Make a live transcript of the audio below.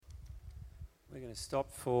We're going to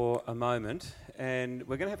stop for a moment and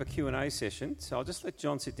we're going to have a Q&A session. So I'll just let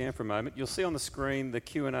John sit down for a moment. You'll see on the screen the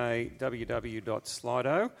Q&A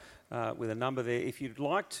www.slido with a number there. If you'd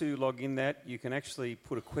like to log in that, you can actually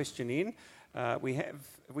put a question in. Have we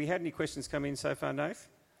had any questions come in so far, Nath?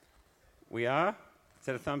 We are? Is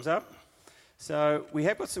that a thumbs up? So we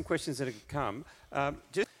have got some questions that have come.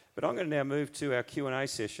 But I'm going to now move to our Q&A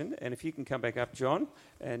session, and if you can come back up, John,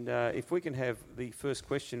 and if we can have the first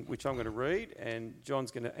question, which I'm going to read, and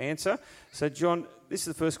John's going to answer. So, John, this is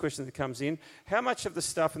the first question that comes in. How much of the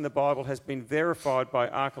stuff in the Bible has been verified by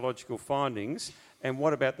archaeological findings, and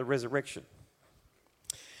what about the resurrection?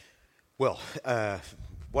 Well,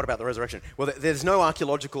 what about the resurrection? Well, there's no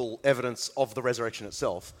archaeological evidence of the resurrection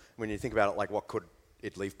itself. When you think about it, like what could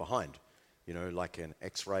it leave behind? You know, like an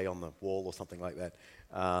X-ray on the wall or something like that.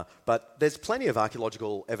 But there's plenty of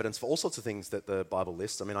archaeological evidence for all sorts of things that the Bible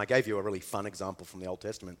lists. I mean, I gave you a really fun example from the Old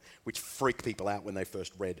Testament, which freaked people out when they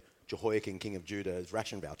first read Jehoiakim, king of Judah's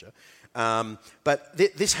ration voucher. But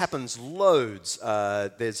this happens loads.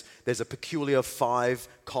 There's a peculiar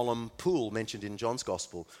 5-column pool mentioned in John's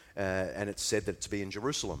Gospel, and it's said that it's to be in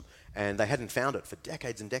Jerusalem. And they hadn't found it for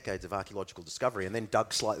decades and decades of archaeological discovery, and then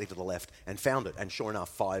dug slightly to the left and found it. And sure enough,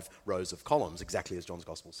 5 rows of columns, exactly as John's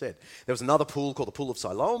Gospel said. There was another pool called the Pool of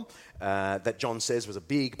Siloam that John says was a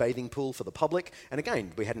big bathing pool for the public. And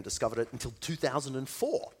again, we hadn't discovered it until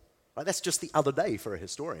 2004. Right? That's just the other day for a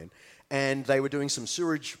historian. And they were doing some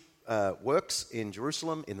sewerage works in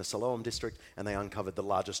Jerusalem, in the Siloam district, and they uncovered the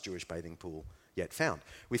largest Jewish bathing pool yet found.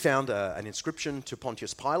 We found an inscription to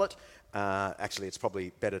Pontius Pilate. Actually, it's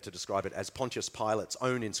probably better to describe it as Pontius Pilate's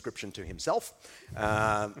own inscription to himself,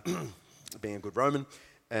 being a good Roman,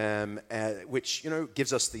 which,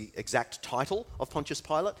 gives us the exact title of Pontius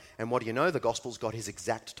Pilate. And what do you know? The Gospels got his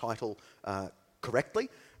exact title correctly.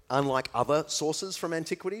 Unlike other sources from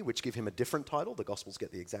antiquity, which give him a different title, the Gospels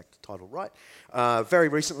get the exact title right. Very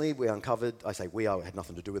recently, we uncovered, I say we, I had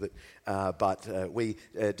nothing to do with it, but we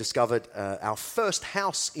discovered our first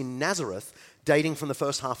house in Nazareth dating from the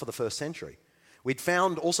first half of the 1st century. We'd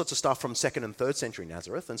found all sorts of stuff from 2nd and 3rd century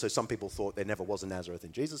Nazareth, and so some people thought there never was a Nazareth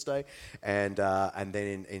in Jesus' day. And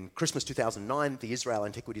then in Christmas 2009, the Israel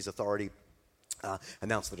Antiquities Authority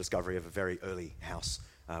announced the discovery of a very early house,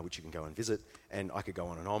 which you can go and visit, and I could go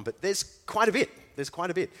on, but there's quite a bit.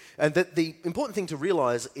 And the important thing to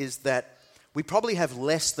realize is that we probably have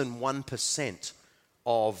less than 1%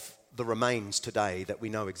 of the remains today that we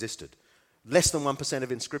know existed. Less than 1%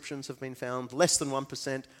 of inscriptions have been found, less than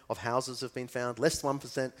 1% of houses have been found, less than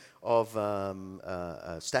 1%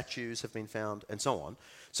 of statues have been found, and so on.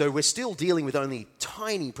 So we're still dealing with only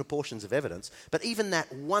tiny proportions of evidence, but even that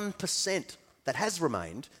 1% that has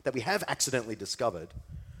remained, that we have accidentally discovered,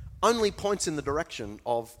 only points in the direction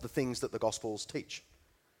of the things that the Gospels teach.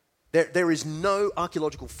 There is no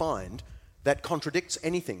archaeological find that contradicts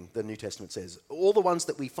anything the New Testament says. All the ones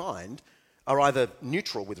that we find are either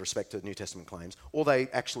neutral with respect to the New Testament claims, or they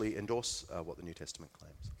actually endorse what the New Testament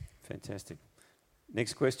claims. Fantastic.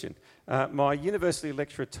 Next question. My university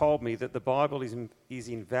lecturer told me that the Bible is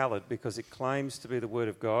invalid because it claims to be the Word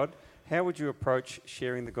of God. How would you approach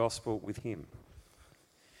sharing the Gospel with him?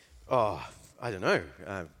 Oh, I don't know.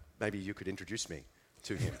 Maybe you could introduce me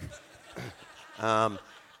to him.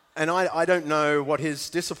 And I don't know what his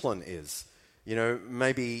discipline is.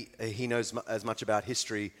 Maybe he knows as much about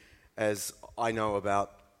history as I know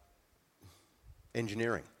about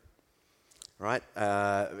engineering, right?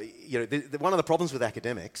 One of the problems with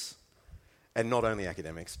academics, and not only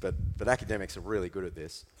academics, but academics are really good at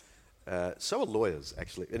this. So are lawyers,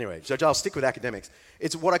 actually. Anyway, so I'll stick with academics.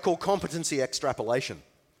 It's what I call competency extrapolation,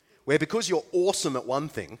 where because you're awesome at one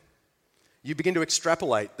thing, you begin to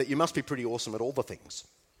extrapolate that you must be pretty awesome at all the things.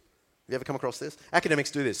 Have you ever come across this? Academics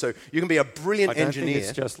do this. So you can be a brilliant engineer. I don't think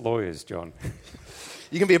it's just lawyers, John.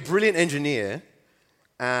 You can be a brilliant engineer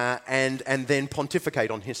and then pontificate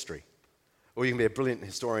on history. Or you can be a brilliant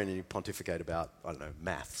historian and you pontificate about,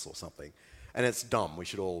 maths or something. And it's dumb. We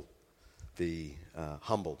should all be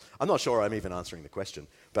humble. I'm not sure I'm even answering the question,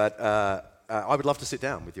 but I would love to sit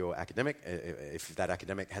down with your academic. If that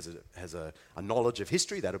academic has a knowledge of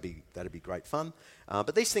history, that'd be great fun.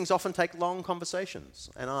 But these things often take long conversations,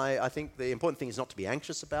 and I think the important thing is not to be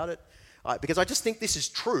anxious about it, because I just think this is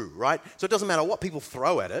true, right? So it doesn't matter what people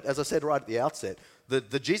throw at it. As I said right at the outset,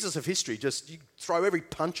 the Jesus of history, you throw every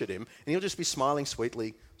punch at him, and he'll just be smiling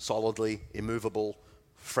sweetly, solidly, immovable,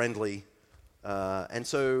 friendly. And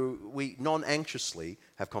so we non-anxiously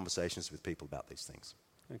have conversations with people about these things.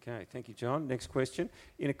 Okay, thank you, John. Next question.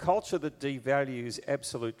 In a culture that devalues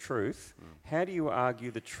absolute truth, how do you argue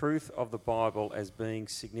the truth of the Bible as being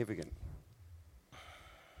significant?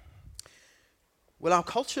 Well, our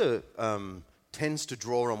culture tends to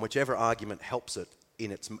draw on whichever argument helps it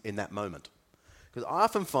in that moment. Because I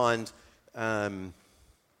often find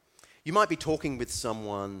you might be talking with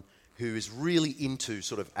someone who is really into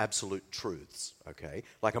sort of absolute truths, okay?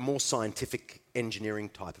 Like a more scientific engineering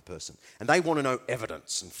type of person. And they want to know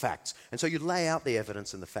evidence and facts. And so you lay out the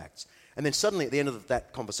evidence and the facts. And then suddenly at the end of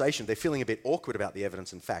that conversation, they're feeling a bit awkward about the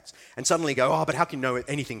evidence and facts. And suddenly go, oh, but how can you know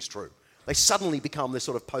anything's true? They suddenly become this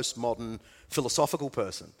sort of postmodern philosophical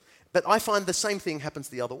person. But I find the same thing happens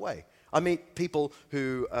the other way. I meet people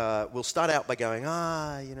who will start out by going,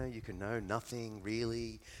 you can know nothing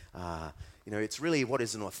really. It's really what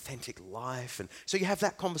is an authentic life. And so you have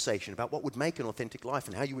that conversation about what would make an authentic life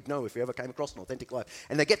and how you would know if you ever came across an authentic life.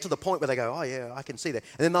 And they get to the point where they go, oh, yeah, I can see that.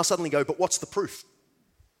 And then they'll suddenly go, but what's the proof?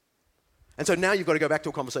 And so now you've got to go back to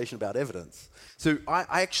a conversation about evidence. So I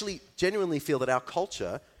actually genuinely feel that our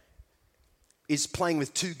culture is playing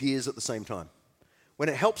with two gears at the same time. When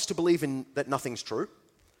it helps to believe that nothing's true,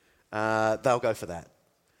 they'll go for that.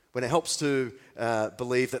 When it helps to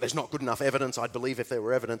believe that there's not good enough evidence, I'd believe if there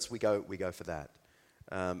were evidence, we go for that.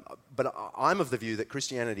 But I'm of the view that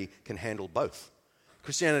Christianity can handle both.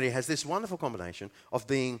 Christianity has this wonderful combination of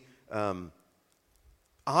being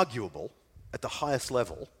arguable at the highest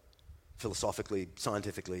level, philosophically,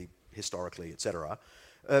 scientifically, historically, etc.,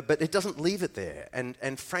 but it doesn't leave it there.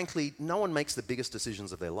 And frankly, no one makes the biggest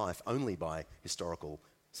decisions of their life only by historical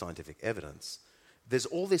scientific evidence. There's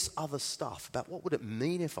all this other stuff about what would it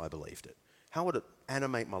mean if I believed it? How would it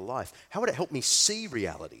animate my life? How would it help me see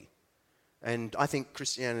reality? And I think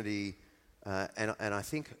Christianity, and I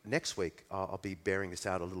think next week I'll be bearing this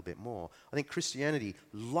out a little bit more, I think Christianity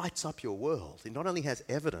lights up your world. It not only has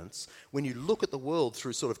evidence, when you look at the world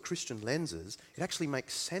through sort of Christian lenses, it actually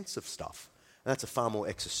makes sense of stuff. And that's a far more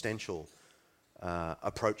existential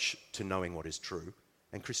approach to knowing what is true.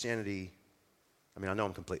 And Christianity, I know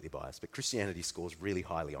I'm completely biased, but Christianity scores really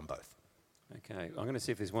highly on both. Okay, I'm going to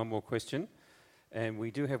see if there's one more question. And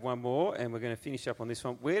we do have one more, and we're going to finish up on this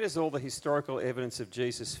one. Where does all the historical evidence of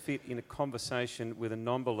Jesus fit in a conversation with a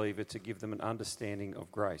non-believer to give them an understanding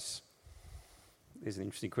of grace? There's an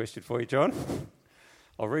interesting question for you, John.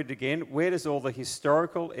 I'll read it again. Where does all the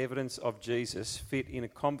historical evidence of Jesus fit in a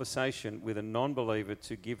conversation with a non-believer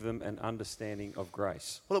to give them an understanding of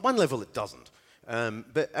grace? Well, at one level it doesn't.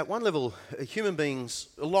 But at one level, a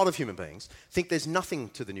lot of human beings, think there's nothing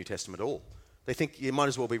to the New Testament at all. They think you might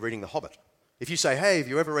as well be reading The Hobbit. If you say, hey, have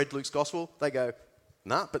you ever read Luke's Gospel? They go,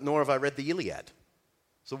 nah, but nor have I read the Iliad.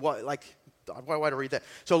 So why to read that?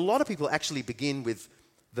 So a lot of people actually begin with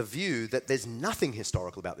the view that there's nothing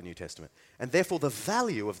historical about the New Testament. And therefore the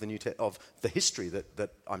value of the history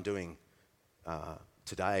that I'm doing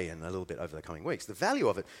today and a little bit over the coming weeks, the value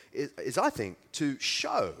of it is I think, to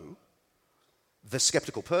show the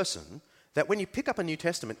skeptical person that when you pick up a New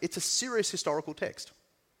Testament, it's a serious historical text.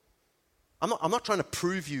 I'm not trying to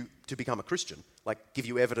prove you to become a Christian, like give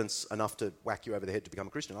you evidence enough to whack you over the head to become a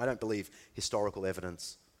Christian. I don't believe historical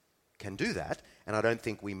evidence can do that, and I don't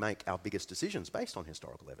think we make our biggest decisions based on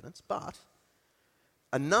historical evidence, but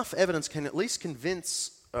enough evidence can at least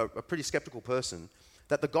convince a pretty skeptical person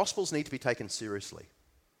that the Gospels need to be taken seriously.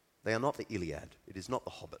 They are not the Iliad. It is not the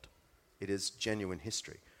Hobbit. It is genuine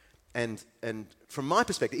history. And from my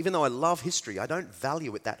perspective, even though I love history, I don't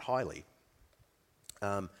value it that highly.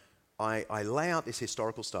 I lay out this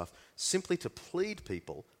historical stuff simply to plead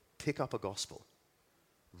people, pick up a gospel.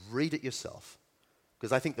 Read it yourself.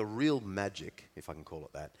 Because I think the real magic, if I can call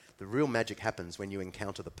it that, the real magic happens when you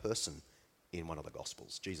encounter the person in one of the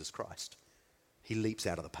gospels, Jesus Christ. He leaps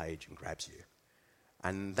out of the page and grabs you.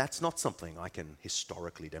 And that's not something I can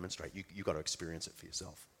historically demonstrate. You've got to experience it for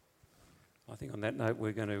yourself. I think on that note,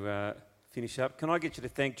 we're going to finish up. Can I get you to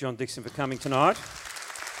thank John Dixon for coming tonight?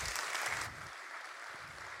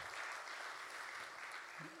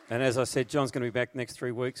 And as I said, John's going to be back next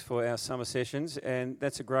 3 weeks for our summer sessions, and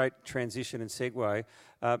that's a great transition and segue.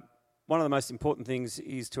 One of the most important things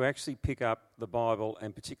is to actually pick up the Bible,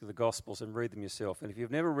 and particularly the Gospels, and read them yourself. And if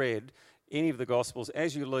you've never read any of the Gospels,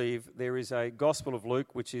 as you leave, there is a Gospel of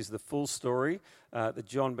Luke, which is the full story that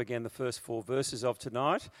John began the first 4 verses of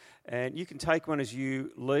tonight. And you can take one as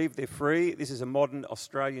you leave. They're free. This is a modern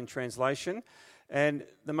Australian translation. And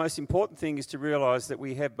the most important thing is to realise that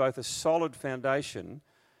we have both a solid foundation,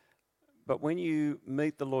 but when you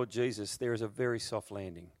meet the Lord Jesus, there is a very soft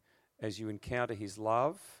landing as you encounter his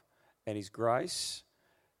love and his grace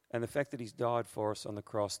and the fact that he's died for us on the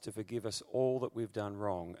cross to forgive us all that we've done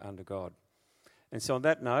wrong under God. And so on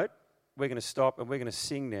that note, we're going to stop and we're going to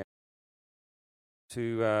sing now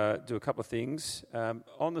to do a couple of things.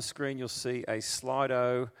 On the screen, you'll see a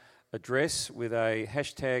Slido address with a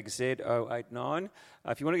hashtag Z089.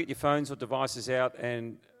 If you want to get your phones or devices out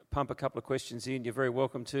and pump a couple of questions in, you're very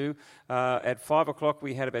welcome to. At 5 o'clock,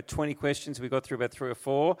 we had about 20 questions. We got through about 3 or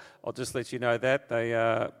 4. I'll just let you know that.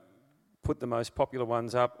 They put the most popular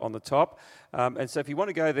ones up on the top. And so if you want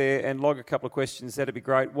to go there and log a couple of questions, that'd be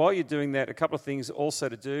great. While you're doing that, a couple of things also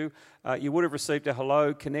to do. You would have received a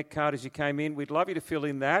Hello Connect card as you came in. We'd love you to fill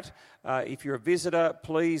in that. If you're a visitor,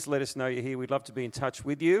 please let us know you're here. We'd love to be in touch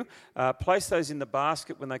with you. Place those in the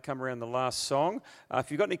basket when they come around the last song.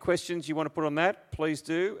 If you've got any questions you want to put on that, please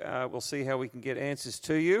do. We'll see how we can get answers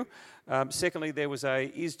to you. Secondly, there was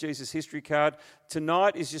a Is Jesus History card.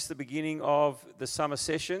 Tonight is just the beginning of the summer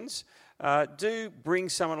sessions. Do bring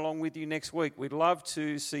someone along with you next week. We'd love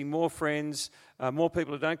to see more friends, more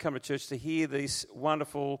people who don't come to church to hear this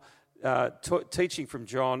wonderful teaching from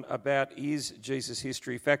John about is Jesus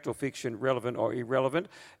history, fact or fiction, relevant or irrelevant.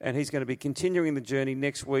 And he's going to be continuing the journey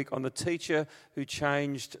next week on the teacher who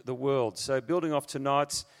changed the world. So building off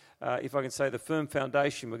tonight's if I can say, the firm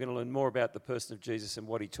foundation, we're going to learn more about the person of Jesus and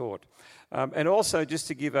what he taught. And also, just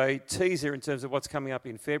to give a teaser in terms of what's coming up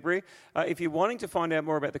in February, if you're wanting to find out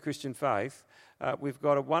more about the Christian faith, we've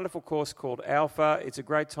got a wonderful course called Alpha. It's a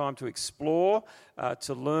great time to explore,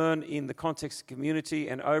 to learn in the context of community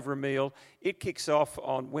and over a meal. It kicks off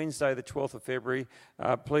on Wednesday, the 12th of February.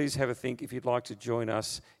 Please have a think if you'd like to join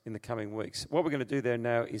us in the coming weeks. What we're going to do there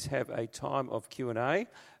now is have a time of Q&A.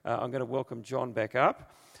 I'm going to welcome John back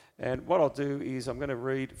up. And what I'll do is I'm going to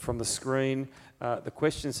read from the screen the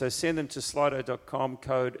questions. So send them to slido.com,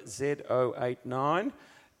 code Z089.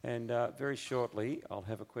 And very shortly, I'll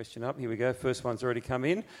have a question up. Here we go. First one's already come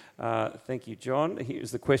in. Thank you, John.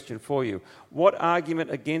 Here's the question for you. What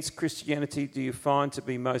argument against Christianity do you find to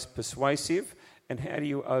be most persuasive, and how do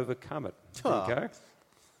you overcome it? There you go.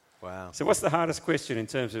 Wow. So what's the hardest question in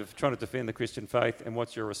terms of trying to defend the Christian faith, and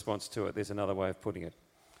what's your response to it? There's another way of putting it.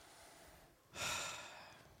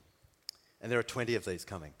 And there are 20 of these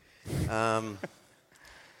coming.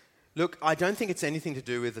 Look, I don't think it's anything to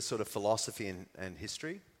do with the sort of philosophy and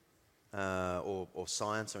history or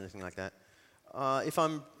science or anything like that. If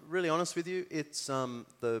I'm really honest with you, it's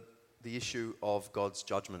the issue of God's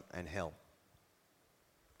judgment and hell.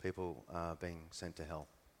 People being sent to hell.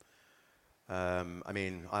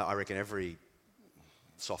 I reckon every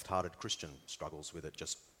soft-hearted Christian struggles with it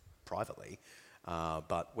just privately.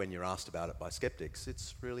 But when you're asked about it by skeptics,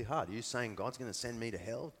 it's really hard. Are you saying God's going to send me to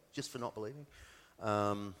hell just for not believing?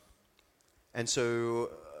 And so,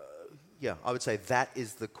 I would say that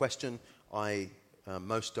is the question I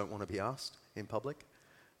most don't want to be asked in public.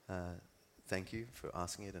 Thank you for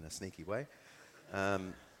asking it in a sneaky way.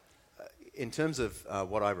 In terms of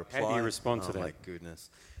what I reply... How do you respond to that? Oh, my goodness.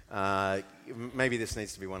 Maybe this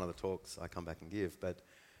needs to be one of the talks I come back and give, but...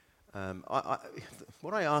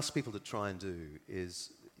 what I ask people to try and do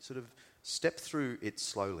is sort of step through it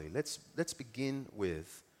slowly. Let's begin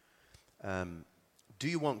with, do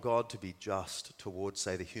you want God to be just towards,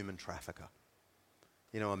 say, the human trafficker?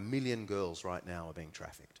 1 million girls right now are being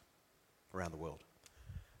trafficked around the world.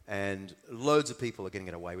 And loads of people are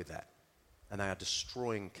getting away with that. And they are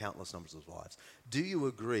destroying countless numbers of lives. Do you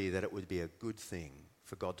agree that it would be a good thing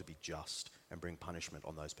for God to be just and bring punishment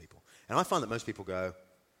on those people? And I find that most people go...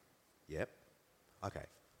 Yep. Okay.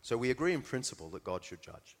 So we agree in principle that God should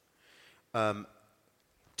judge.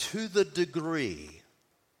 To the degree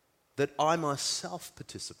that I myself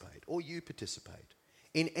participate, or you participate,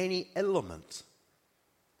 in any element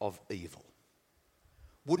of evil,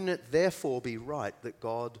 wouldn't it therefore be right that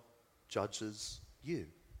God judges you?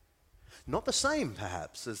 Not the same,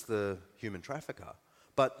 perhaps, as the human trafficker,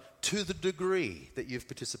 but to the degree that you've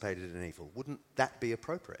participated in evil, wouldn't that be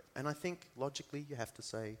appropriate? And I think, logically, you have to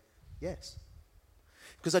say... yes.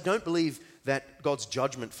 Because I don't believe that God's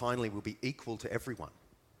judgment finally will be equal to everyone.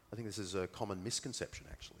 I think this is a common misconception,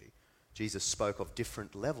 actually. Jesus spoke of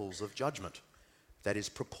different levels of judgment that is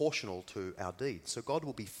proportional to our deeds. So God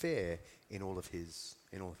will be fair in all of his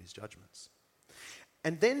judgments.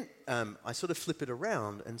 And then I sort of flip it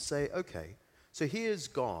around and say, okay, so here's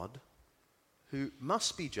God who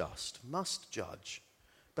must be just, must judge,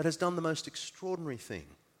 but has done the most extraordinary thing.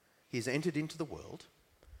 He has entered into the world,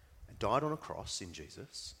 died on a cross in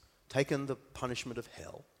Jesus, taken the punishment of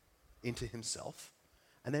hell into himself,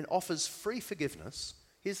 and then offers free forgiveness,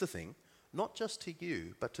 here's the thing, not just to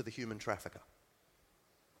you, but to the human trafficker.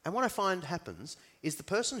 And what I find happens is the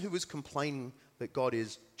person who was complaining that God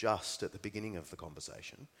is just at the beginning of the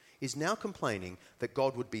conversation is now complaining that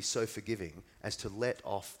God would be so forgiving as to let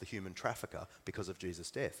off the human trafficker because of Jesus'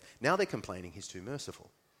 death. Now they're complaining he's too merciful.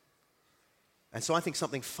 And so I think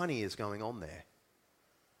something funny is going on there.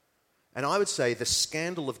 And I would say the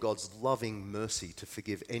scandal of God's loving mercy to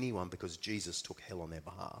forgive anyone because Jesus took hell on their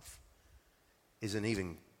behalf is an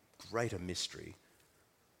even greater mystery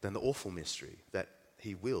than the awful mystery that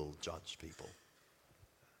he will judge people.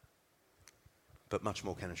 But much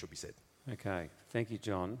more can and should be said. Okay, thank you,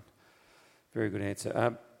 John. Very good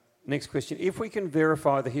answer. Next question. If we can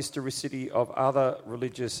verify the historicity of other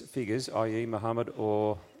religious figures, i.e. Muhammad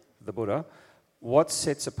or the Buddha, what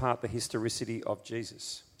sets apart the historicity of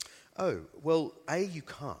Jesus? Oh, well, you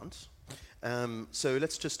can't. So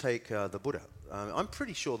let's just take the Buddha. I'm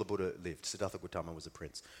pretty sure the Buddha lived. Siddhartha Gautama was a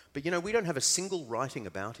prince. But, we don't have a single writing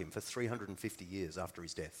about him for 350 years after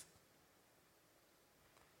his death.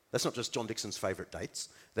 That's not just John Dixon's favourite dates.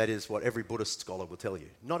 That is what every Buddhist scholar will tell you.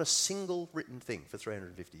 Not a single written thing for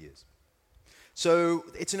 350 years. So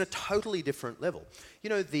it's in a totally different level.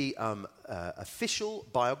 The official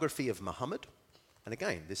biography of Muhammad, and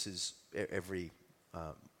again, this is every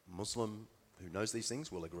Muslim who knows these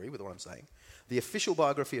things will agree with what I'm saying. The official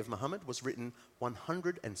biography of Muhammad was written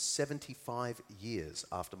 175 years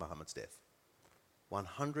after Muhammad's death.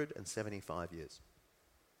 175 years.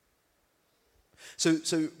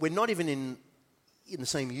 So we're not even in the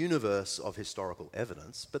same universe of historical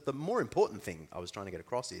evidence, but the more important thing I was trying to get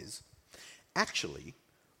across is, actually,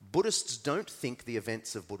 Buddhists don't think the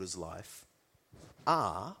events of Buddha's life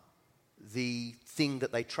are the thing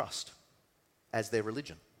that they trust as their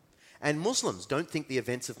religion. And Muslims don't think the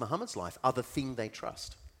events of Muhammad's life are the thing they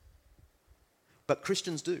trust. But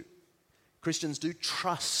Christians do. Christians do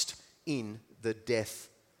trust in the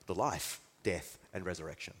life, death, and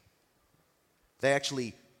resurrection. They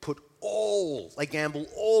actually they gamble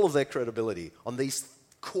all of their credibility on these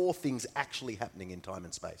core things actually happening in time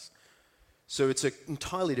and space. So it's an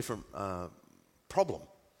entirely different problem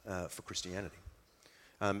for Christianity.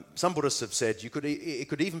 Some Buddhists have said it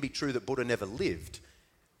could even be true that Buddha never lived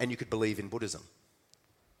and you could believe in Buddhism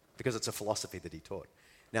because it's a philosophy that he taught.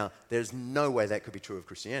 Now, there's no way that could be true of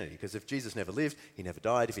Christianity because if Jesus never lived, he never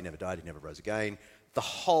died. If he never died, he never rose again. The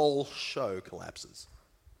whole show collapses.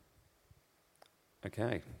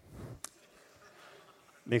 Okay.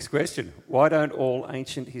 Next question. Why don't all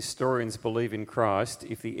ancient historians believe in Christ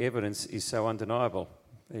if the evidence is so undeniable?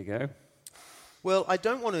 There you go. Well, I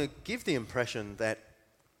don't want to give the impression that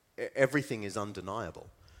everything is undeniable.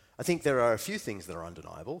 I think there are a few things that are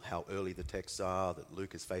undeniable, how early the texts are, that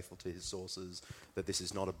Luke is faithful to his sources, that this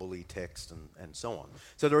is not a bully text, and so on.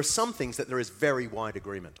 So there are some things that there is very wide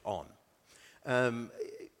agreement on.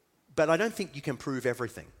 But I don't think you can prove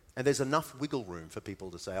everything. And there's enough wiggle room for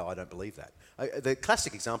people to say, I don't believe that. The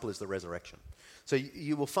classic example is the resurrection. So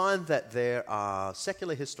you will find that there are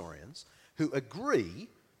secular historians who agree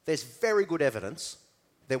there's very good evidence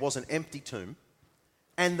there was an empty tomb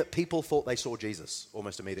and that people thought they saw Jesus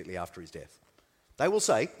almost immediately after his death. They will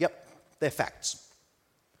say, yep, they're facts.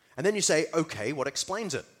 And then you say, okay, what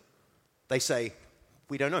explains it? They say,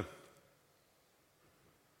 we don't know.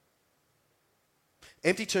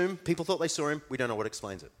 Empty tomb, people thought they saw him, we don't know what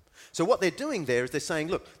explains it. So what they're doing there is they're saying,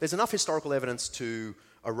 look, there's enough historical evidence to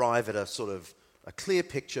arrive at a sort of a clear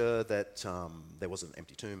picture that there was an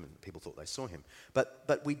empty tomb and people thought they saw him.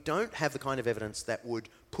 But we don't have the kind of evidence that would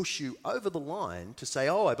push you over the line to say,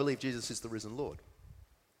 I believe Jesus is the risen Lord.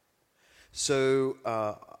 So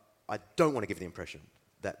I don't want to give the impression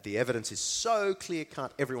that the evidence is so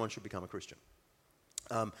clear-cut everyone should become a Christian.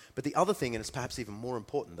 But the other thing, and it's perhaps even more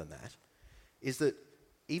important than that, is that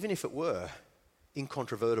even if it were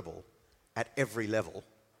incontrovertible at every level,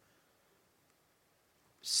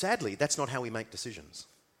 sadly, that's not how we make decisions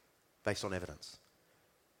based on evidence.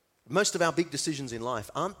 Most of our big decisions in life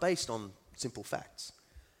aren't based on simple facts.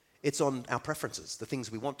 It's on our preferences, the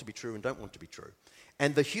things we want to be true and don't want to be true.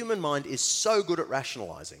 And the human mind is so good at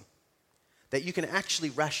rationalizing that you can actually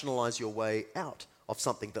rationalize your way out of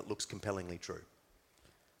something that looks compellingly true.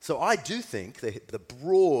 So I do think the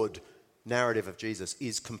broad narrative of Jesus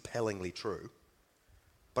is compellingly true,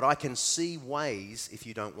 but I can see ways, if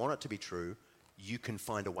you don't want it to be true, you can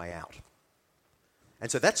find a way out. And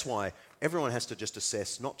so that's why everyone has to just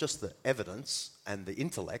assess not just the evidence and the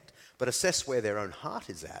intellect, but assess where their own heart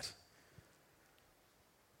is at.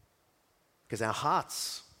 Because our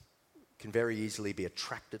hearts can very easily be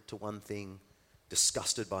attracted to one thing,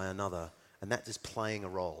 disgusted by another, and that is playing a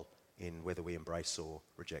role in whether we embrace or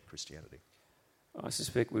reject Christianity. I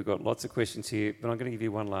suspect we've got lots of questions here, but I'm going to give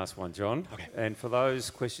you one last one, John. Okay. And for those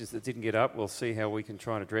questions that didn't get up, we'll see how we can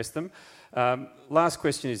try and address them. Last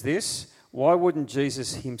question is this. Why wouldn't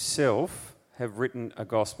Jesus himself have written a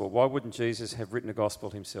gospel? Why wouldn't Jesus have written a gospel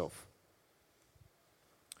himself?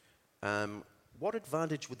 What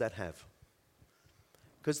advantage would that have?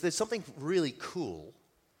 Because there's something really cool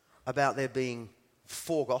about there being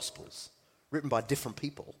 4 Gospels written by different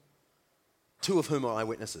people, 2 of whom are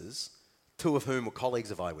eyewitnesses, 2 of whom were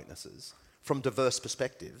colleagues of eyewitnesses, from diverse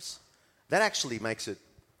perspectives, that actually makes it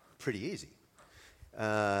pretty easy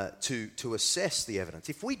to assess the evidence.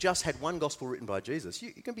 If we just had one Gospel written by Jesus,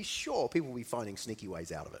 you can be sure people will be finding sneaky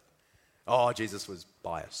ways out of it. Oh, Jesus was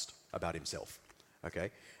biased about himself.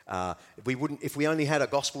 Okay, if we only had a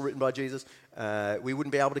gospel written by Jesus, we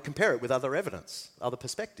wouldn't be able to compare it with other evidence, other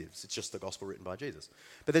perspectives. It's just the gospel written by Jesus.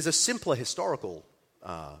 But there's a simpler historical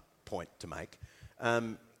point to make.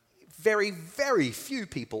 Very, very few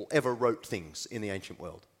people ever wrote things in the ancient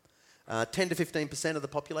world. 10 to 15% of the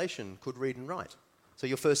population could read and write. So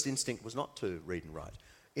your first instinct was not to read and write.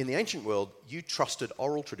 In the ancient world, you trusted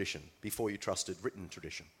oral tradition before you trusted written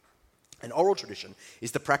tradition. And oral tradition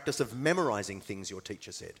is the practice of memorizing things your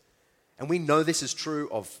teacher said. And we know this is true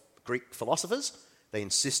of Greek philosophers. They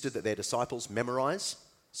insisted that their disciples memorize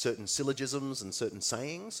certain syllogisms and certain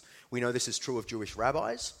sayings. We know this is true of Jewish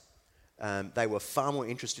rabbis. They were far more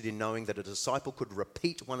interested in knowing that a disciple could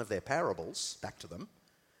repeat one of their parables back to them,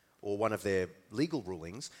 or one of their legal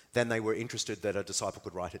rulings, than they were interested that a disciple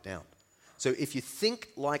could write it down. So if you think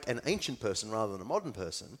like an ancient person rather than a modern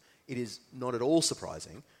person, it is not at all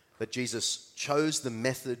surprising that Jesus chose the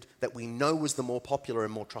method that we know was the more popular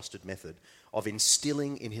and more trusted method of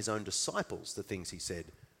instilling in his own disciples the things he said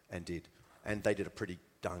and did. And they did a pretty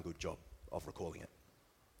darn good job of recalling it.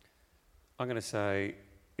 I'm going to say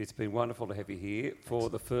it's been wonderful to have you here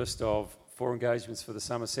for the first of 4 engagements for the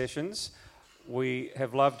summer sessions. We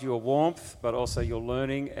have loved your warmth, but also your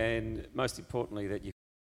learning, and most importantly that you...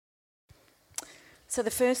 So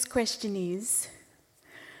the first question is,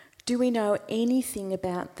 do we know anything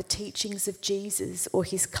about the teachings of Jesus or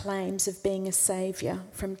his claims of being a saviour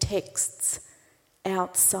from texts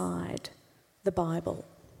outside the Bible?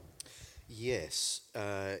 Yes.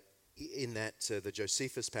 In that the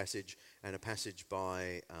Josephus passage and a passage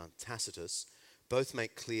by Tacitus both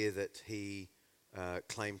make clear that he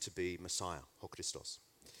claimed to be Messiah, or Christos.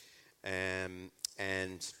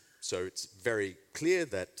 And so it's very clear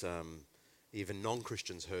that... even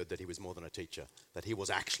non-Christians heard that he was more than a teacher, that he was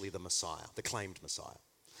actually the Messiah, the claimed Messiah.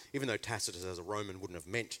 Even though Tacitus as a Roman wouldn't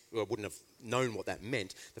have known what that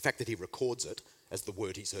meant, the fact that he records it as the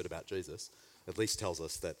word he's heard about Jesus at least tells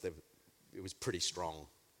us that it was pretty strong,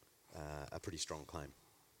 a pretty strong claim.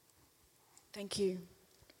 Thank you.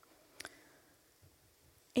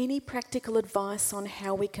 Any practical advice on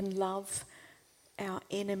how we can love our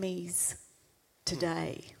enemies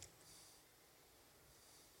today?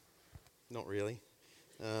 Not really.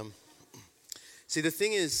 See, the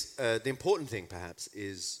thing is, the important thing perhaps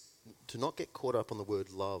is to not get caught up on the word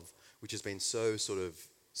love, which has been so sort of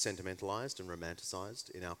sentimentalized and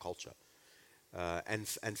romanticized in our culture,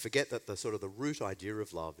 and forget that the sort of the root idea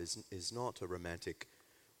of love is not a romantic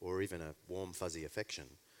or even a warm, fuzzy affection.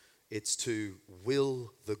 It's to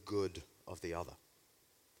will the good of the other.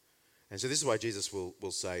 And so this is why Jesus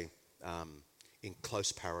will say, in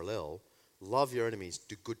close parallel, love your enemies,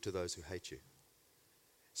 do good to those who hate you.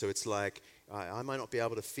 So it's like, I might not be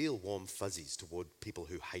able to feel warm fuzzies toward people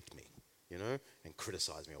who hate me, and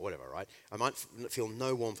criticize me or whatever, right? I might feel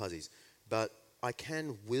no warm fuzzies, but I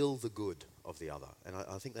can will the good of the other. And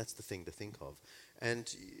I think that's the thing to think of. And,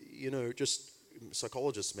 just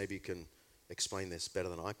psychologists maybe can explain this better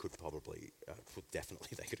than I could probably.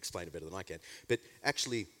 Definitely they could explain it better than I can. But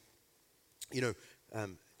actually,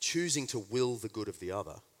 choosing to will the good of the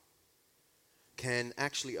other can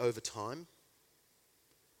actually over time,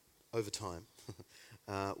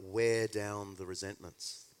 wear down the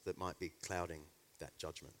resentments that might be clouding that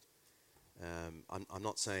judgment. I'm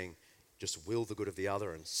not saying just will the good of the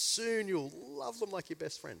other and soon you'll love them like your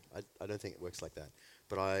best friend. I don't think it works like that.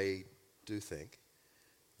 But I do think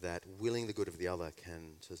that willing the good of the other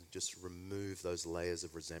can just remove those layers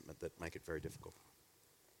of resentment that make it very difficult.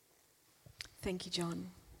 Thank you, John.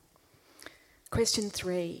 Question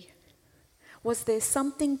 3. Was there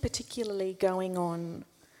something particularly going on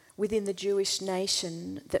within the Jewish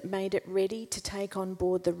nation that made it ready to take on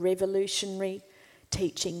board the revolutionary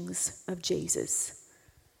teachings of Jesus?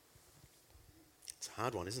 It's a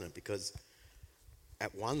hard one, isn't it? Because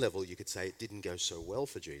at one level you could say it didn't go so well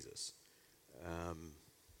for Jesus.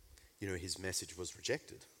 His message was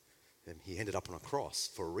rejected. And he ended up on a cross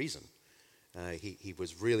for a reason. He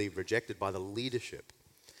was really rejected by the leadership.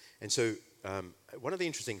 And so one of the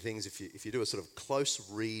interesting things, if you do a sort of close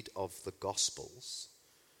read of the Gospels,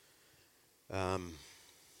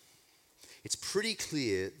 it's pretty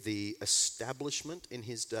clear the establishment in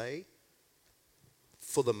his day,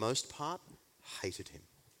 for the most part, hated him.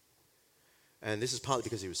 And this is partly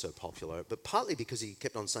because he was so popular, but partly because he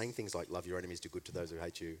kept on saying things like, love your enemies, do good to those who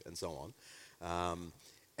hate you, and so on.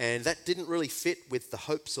 And that didn't really fit with the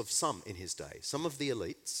hopes of some in his day. Some of the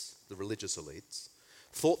elites, the religious elites,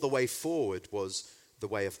 thought the way forward was the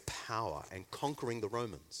way of power and conquering the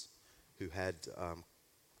Romans, who had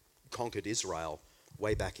conquered Israel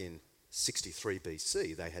way back in 63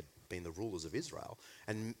 BC. They had been the rulers of Israel.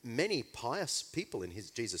 And many pious people in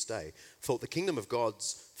Jesus' day thought the kingdom of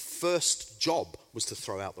God's first job was to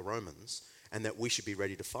throw out the Romans, and that we should be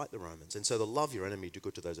ready to fight the Romans. And so the love your enemy, do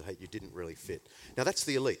good to those who hate you didn't really fit. Now that's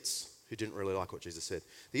the elites who didn't really like what Jesus said.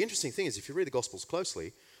 The interesting thing is, if you read the Gospels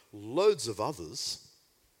closely, loads of others,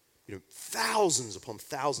 thousands upon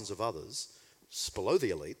thousands of others below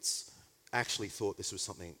the elites actually thought this was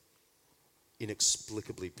something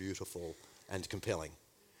inexplicably beautiful and compelling.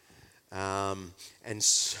 And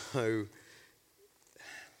so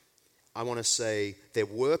I want to say there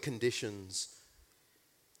were conditions,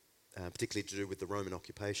 particularly to do with the Roman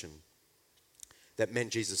occupation, that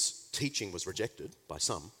meant Jesus' teaching was rejected by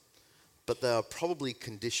some, but there are probably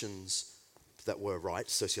conditions that were right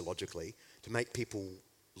sociologically to make people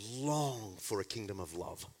long for a kingdom of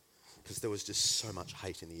love, because there was just so much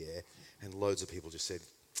hate in the air, and loads of people just said,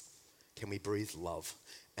 can we breathe love?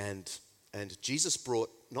 And Jesus brought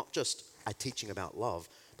not just a teaching about love,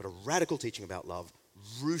 but a radical teaching about love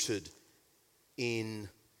rooted in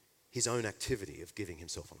his own activity of giving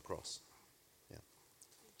himself on the cross. Yeah.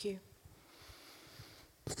 Thank you.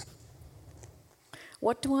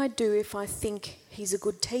 What do I do if I think he's a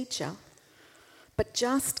good teacher, but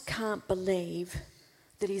just can't believe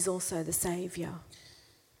that he's also the Saviour?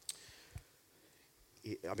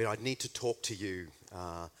 I mean, I'd need to talk to you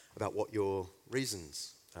about what your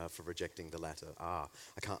reasons for rejecting the latter are.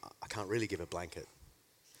 I can't really give a blanket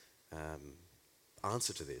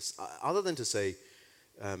answer to this, other than to say,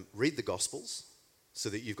 read the Gospels so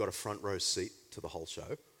that you've got a front row seat to the whole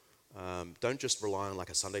show. Don't just rely on like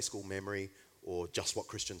a Sunday school memory or just what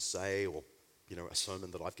Christians say, or a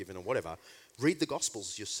sermon that I've given or whatever. Read the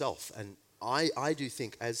Gospels yourself. And I do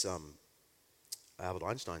think, as Albert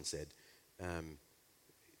Einstein said,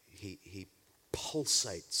 he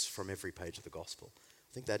pulsates from every page of the Gospel.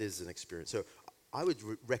 I think that is an experience. So I would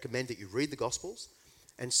recommend that you read the Gospels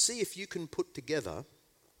and see if you can put together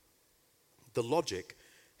the logic.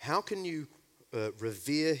 How can you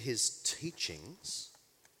revere his teachings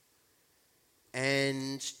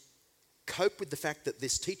and cope with the fact that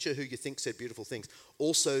this teacher who you think said beautiful things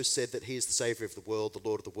also said that he is the Saviour of the world, the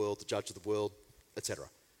Lord of the world, the Judge of the world, etc.?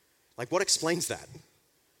 Like, what explains that?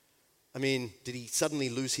 I mean, did he suddenly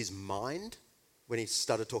lose his mind when he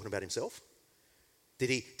started talking about himself? Did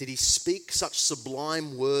he speak such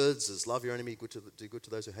sublime words as love your enemy, do good to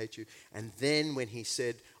those who hate you? And then when he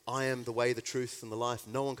said, I am the way, the truth, and the life,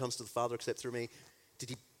 no one comes to the Father except through me,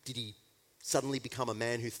 did he suddenly become a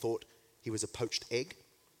man who thought he was a poached egg?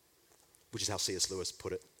 Which is how C.S. Lewis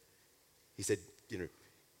put it. He said,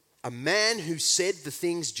 a man who said the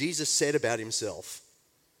things Jesus said about himself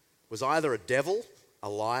was either a devil, a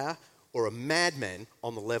liar, or a madman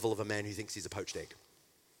on the level of a man who thinks he's a poached egg.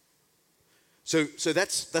 So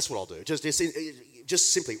that's what I'll do.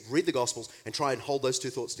 Just simply read the Gospels and try and hold those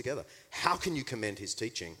two thoughts together. How can you commend his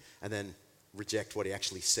teaching and then reject what he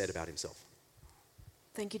actually said about himself?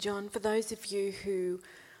 Thank you, John. For those of you who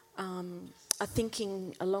are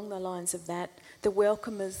thinking along the lines of that, the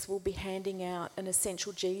welcomers will be handing out an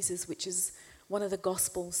Essential Jesus, which is one of the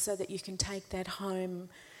Gospels, so that you can take that home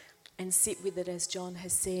and sit with it, as John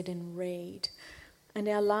has said, and read. And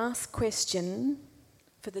our last question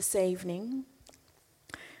for this evening: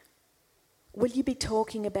 will you be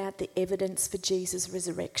talking about the evidence for Jesus'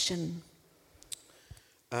 resurrection?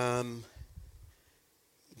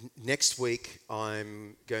 Next week,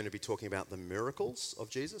 I'm going to be talking about the miracles of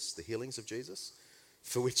Jesus, the healings of Jesus,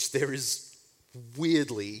 for which there is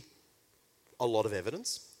weirdly a lot of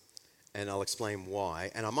evidence, and I'll explain why.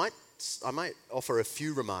 And I might offer a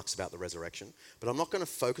few remarks about the resurrection, but I'm not going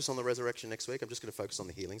to focus on the resurrection next week. I'm just going to focus on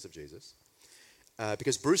the healings of Jesus.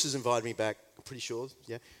 Because Bruce has invited me back, I'm pretty sure,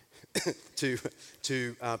 yeah, to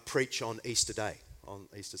preach on Easter Day, on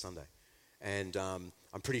Easter Sunday. And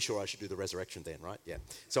I'm pretty sure I should do the resurrection then, right? Yeah.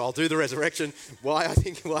 So I'll do the resurrection, why I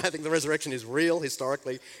think the resurrection is real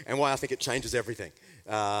historically, and why I think it changes everything.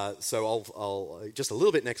 So I'll just a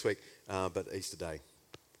little bit next week, but Easter Day.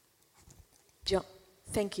 John,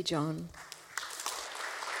 thank you, John.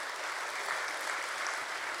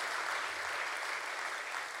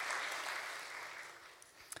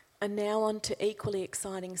 And now on to equally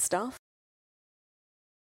exciting stuff.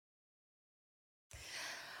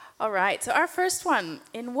 All right, so our first one.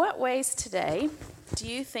 In what ways today Do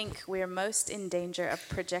you think we're most in danger of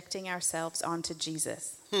projecting ourselves onto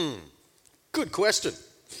Jesus? Good question.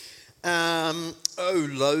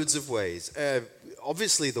 Loads of ways.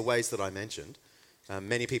 Obviously, the ways that I mentioned.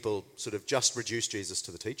 Many people sort of just reduce Jesus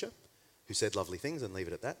to the teacher who said lovely things and leave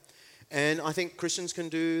it at that. And I think Christians can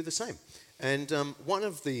do the same. And one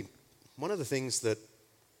of the things that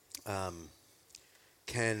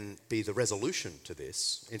can be the resolution to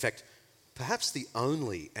this, in fact, perhaps the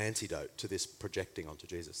only antidote to this projecting onto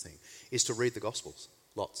Jesus thing, is to read the Gospels,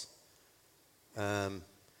 lots.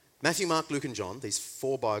 Matthew, Mark, Luke, and John, these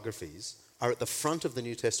 4 biographies, are at the front of the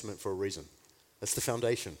New Testament for a reason. That's the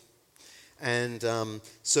foundation. And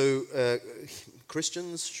so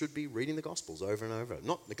Christians should be reading the Gospels over and over,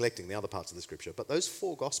 not neglecting the other parts of the Scripture, but those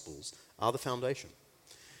 4 Gospels are the foundation.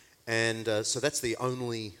 And so that's the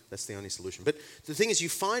only solution. But the thing is, you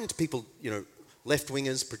find people,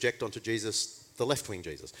 left-wingers project onto Jesus the left-wing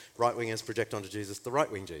Jesus. Right-wingers project onto Jesus the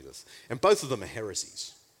right-wing Jesus. And both of them are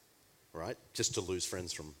heresies, right? Just to lose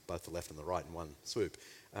friends from both the left and the right in one swoop.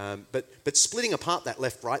 But splitting apart that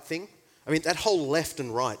left-right thing, I mean, that whole left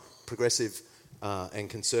and right, progressive and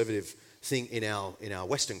conservative thing in our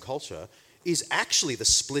Western culture is actually the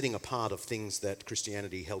splitting apart of things that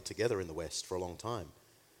Christianity held together in the West for a long time.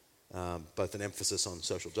 Both an emphasis on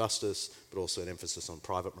social justice, but also an emphasis on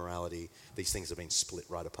private morality. These things have been split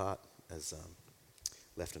right apart as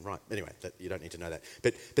left and right. Anyway, you don't need to know that.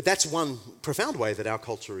 But that's one profound way that our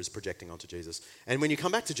culture is projecting onto Jesus. And when you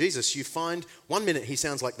come back to Jesus, you find 1 minute he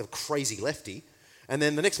sounds like the crazy lefty, and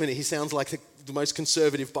then the next minute he sounds like the most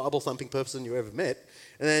conservative Bible-thumping person you ever met.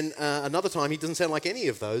 And then another time he doesn't sound like any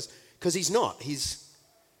of those, because he's not. He's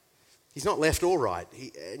not left or right.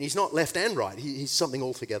 And he's not left and right. He's something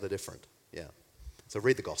altogether different. Yeah. So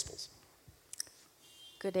read the Gospels.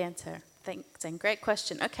 Good answer. Thanks, and great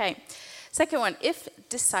question. Okay. Second one, if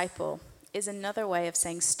disciple is another way of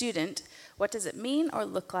saying student, what does it mean or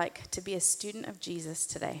look like to be a student of Jesus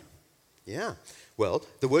today? Yeah. Well,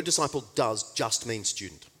 the word disciple does just mean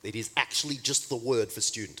student. It is actually just the word for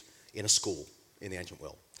student in a school in the ancient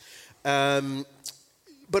world.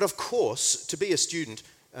 But of course, to be a student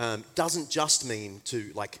doesn't just mean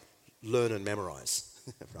to learn and memorize,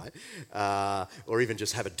 right? Or even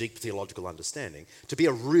just have a deep theological understanding. To be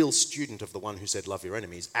a real student of the one who said love your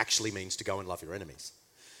enemies actually means to go and love your enemies.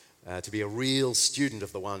 To be a real student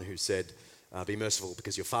of the one who said be merciful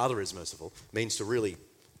because your Father is merciful means to really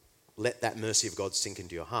let that mercy of God sink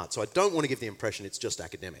into your heart. So I don't want to give the impression it's just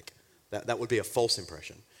academic. That would be a false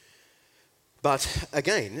impression. But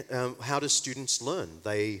again, how do students learn?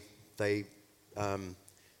 They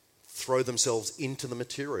throw themselves into the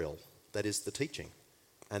material that is the teaching.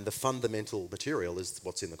 And the fundamental material is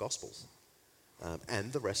what's in the Gospels.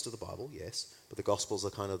 And the rest of the Bible, yes, but the Gospels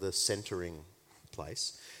are kind of the centering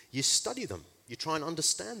place. You study them. You try and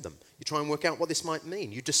understand them. You try and work out what this might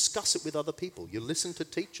mean. You discuss it with other people. You listen to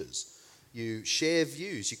teachers. You share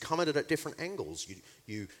views. You come at it at different angles.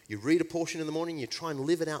 You read a portion in the morning. You try and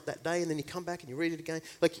live it out that day, and then you come back and you read it again.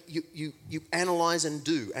 You analyze and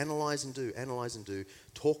do, analyze and do, analyze and do.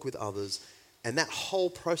 Talk with others, and that whole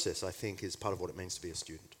process, I think, is part of what it means to be a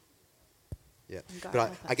student. Yeah,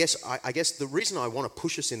 but I guess the reason I want to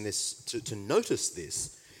push us in this to notice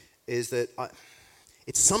this is that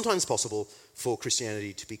it's sometimes possible for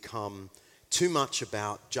Christianity to become too much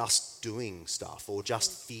about just doing stuff or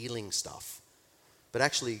just feeling stuff. But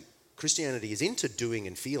actually, Christianity is into doing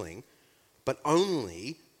and feeling, but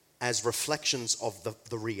only as reflections of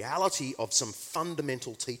the reality of some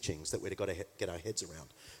fundamental teachings that we've got to get our heads around.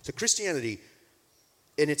 So Christianity,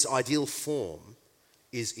 in its ideal form,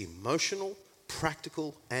 is emotional,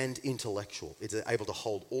 practical, and intellectual. It's able to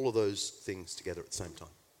hold all of those things together at the same time.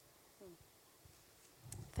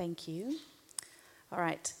 Thank you. All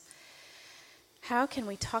right. How can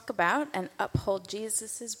we talk about and uphold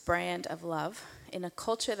Jesus' brand of love in a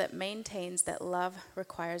culture that maintains that love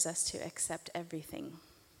requires us to accept everything?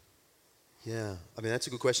 Yeah, I mean, that's a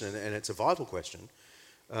good question, and it's a vital question.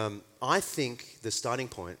 I think the starting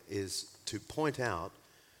point is to point out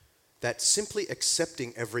that simply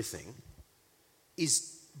accepting everything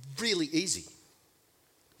is really easy.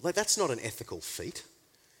 That's not an ethical feat.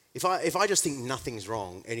 If I just think nothing's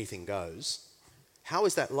wrong, anything goes, how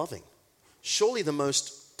is that loving? Surely the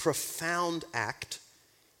most profound act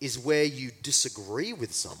is where you disagree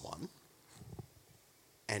with someone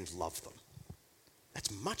and love them. That's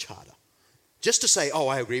much harder. Just to say, oh,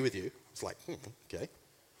 I agree with you, it's like, okay.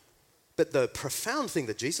 But the profound thing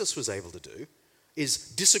that Jesus was able to do is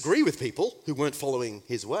disagree with people who weren't following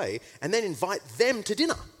his way and then invite them to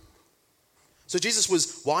dinner. So Jesus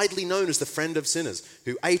was widely known as the friend of sinners,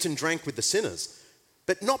 who ate and drank with the sinners.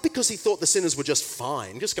 But not because he thought the sinners were just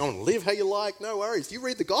fine, just go and live how you like, no worries. You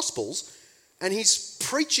read the Gospels, and he's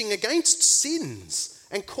preaching against sins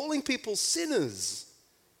and calling people sinners.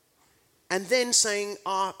 And then saying,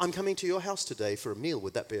 I'm coming to your house today for a meal,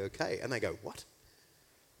 would that be okay? And they go, what?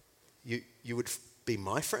 You would be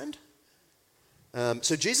my friend?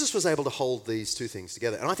 So Jesus was able to hold these two things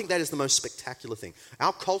together. And I think that is the most spectacular thing.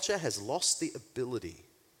 Our culture has lost the ability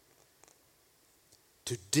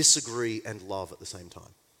to disagree and love at the same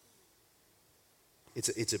time.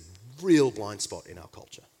 It's a real blind spot in our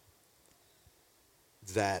culture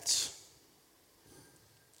that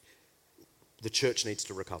the church needs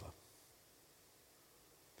to recover.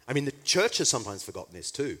 I mean, the church has sometimes forgotten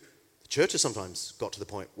this too. The church has sometimes got to the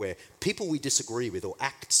point where people we disagree with or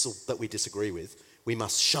acts that we disagree with, we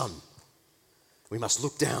must shun. We must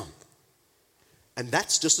look down. And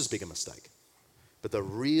that's just as big a mistake. But the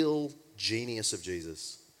real genius of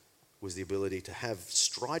Jesus was the ability to have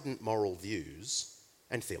strident moral views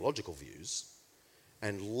and theological views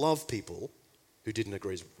and love people who didn't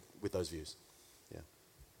agree with those views. Yeah.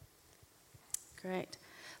 Great.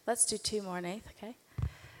 Let's do two more, Nath, okay?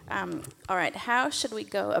 All right, how should we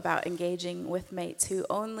go about engaging with mates who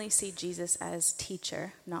only see Jesus as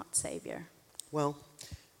teacher, not savior? Well,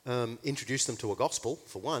 introduce them to a gospel,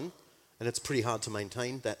 for one, and it's pretty hard to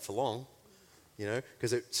maintain that for long, you know,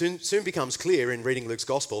 because it soon becomes clear in reading Luke's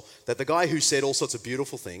gospel that the guy who said all sorts of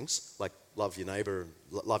beautiful things, like love your neighbor,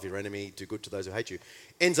 love your enemy, do good to those who hate you,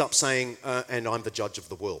 ends up saying, and I'm the judge of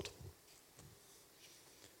the world.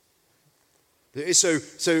 So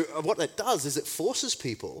what that does is it forces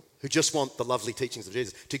people who just want the lovely teachings of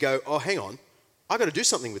Jesus to go, oh, hang on, I've got to do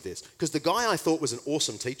something with this. Because the guy I thought was an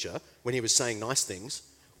awesome teacher when he was saying nice things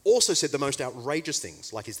also said the most outrageous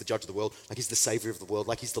things, like he's the judge of the world, like he's the savior of the world,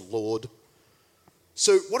 like he's the Lord.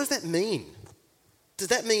 So what does that mean? Does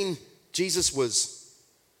that mean Jesus was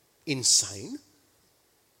insane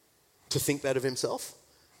to think that of himself?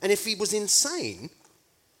 And if he was insane,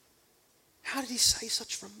 how did he say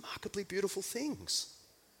such remarkably beautiful things?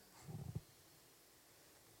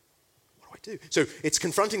 What do I do? So it's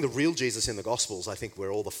confronting the real Jesus in the Gospels, I think,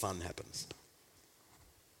 where all the fun happens.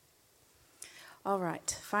 All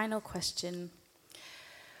right, final question.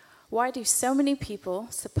 Why do so many people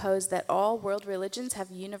suppose that all world religions have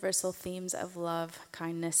universal themes of love,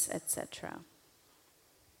 kindness, etc.?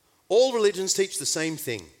 All religions teach the same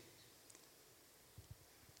thing.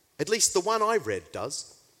 At least the one I read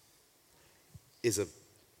does. Is a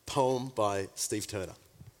poem by Steve Turner.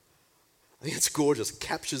 I think it's gorgeous. It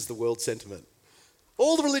captures the world sentiment.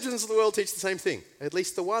 All the religions of the world teach the same thing. At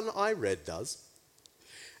least the one I read does.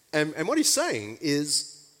 And what he's saying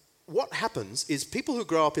is, what happens is people who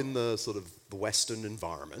grow up in the sort of the Western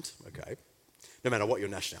environment, okay, no matter what your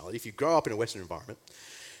nationality, if you grow up in a Western environment,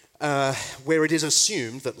 where it is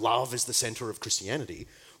assumed that love is the center of Christianity,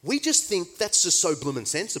 we just think that's just so bloomin'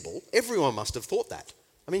 sensible. Everyone must have thought that.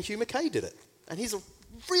 I mean, Hugh Mackay did it. And he's a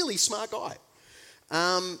really smart guy.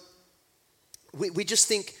 We just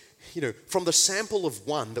think, you know, from the sample of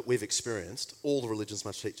one that we've experienced, all the religions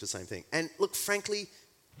must teach the same thing. And look, frankly,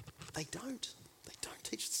 they don't. They don't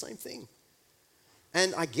teach the same thing.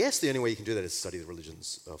 And I guess the only way you can do that is study the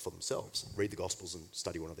religions for themselves. Read the Gospels and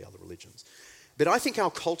study one of the other religions. But I think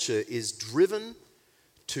our culture is driven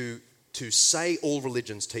to say all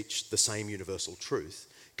religions teach the same universal truth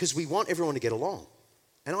because we want everyone to get along.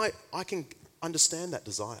 And I can understand that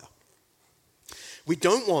desire. We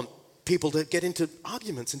don't want people to get into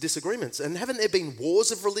arguments and disagreements. And haven't there been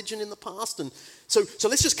wars of religion in the past? And so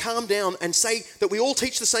let's just calm down and say that we all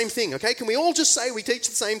teach the same thing, okay? Can we all just say we teach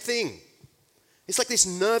the same thing? It's like this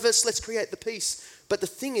nervous, let's create the peace. But the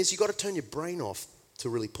thing is, you've got to turn your brain off to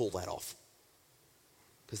really pull that off.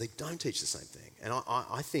 Because they don't teach the same thing. And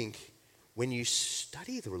I think when you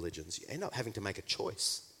study the religions, you end up having to make a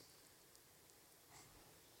choice.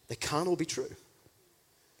 They can't all be true.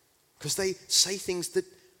 Because they say things that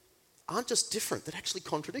aren't just different, that actually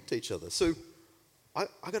contradict each other. So I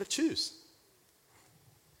got to choose.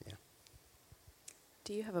 Yeah.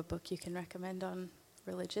 Do you have a book you can recommend on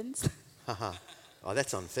religions? Haha. Oh,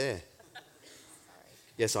 that's unfair.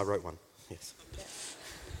 Yes, I wrote one. Yes. Yeah.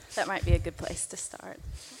 That might be a good place to start.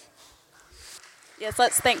 Yes,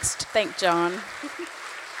 let's thank John.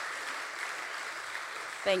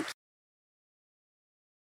 Thank you.